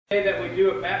That we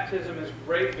do at baptism is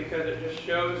great because it just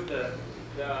shows the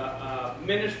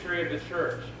ministry of the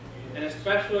church, and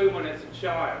especially when it's a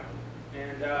child.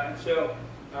 And so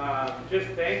just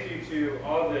thank you to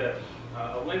all the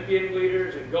Olympian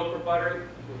leaders and Gopher Butter,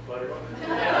 a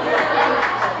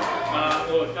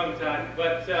little tongue-tied,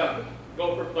 but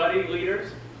Gopher Buddy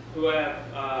leaders who have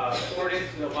poured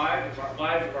into the lives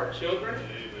of our children,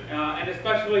 and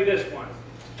especially this one.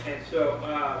 And so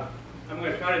I'm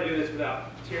going to try to do this without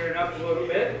tearing up a little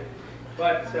bit,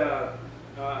 but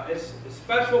it's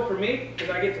special for me because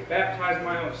I get to baptize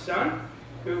my own son,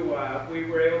 who we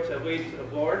were able to lead to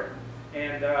the Lord.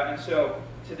 And so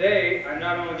today I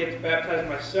not only get to baptize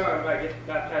my son, but I get to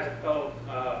baptize a fellow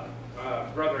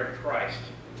brother in Christ.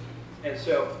 And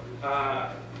so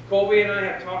Colby and I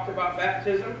have talked about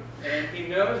baptism, and he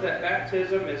knows that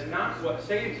baptism is not what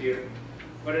saves you,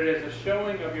 but it is a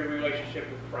showing of your relationship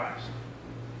with Christ.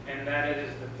 And that it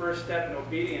is the first step in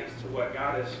obedience to what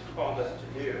God has called us to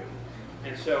do.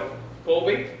 And so,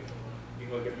 Colby, you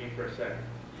can look at me for a second.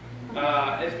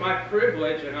 It's my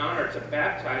privilege and honor to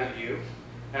baptize you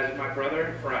as my brother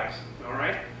in Christ. All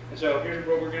right? And so here's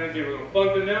what we're going to do. We're going to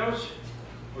plug the nose.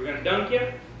 We're going to dunk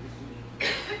you.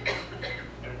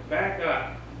 And back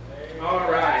up.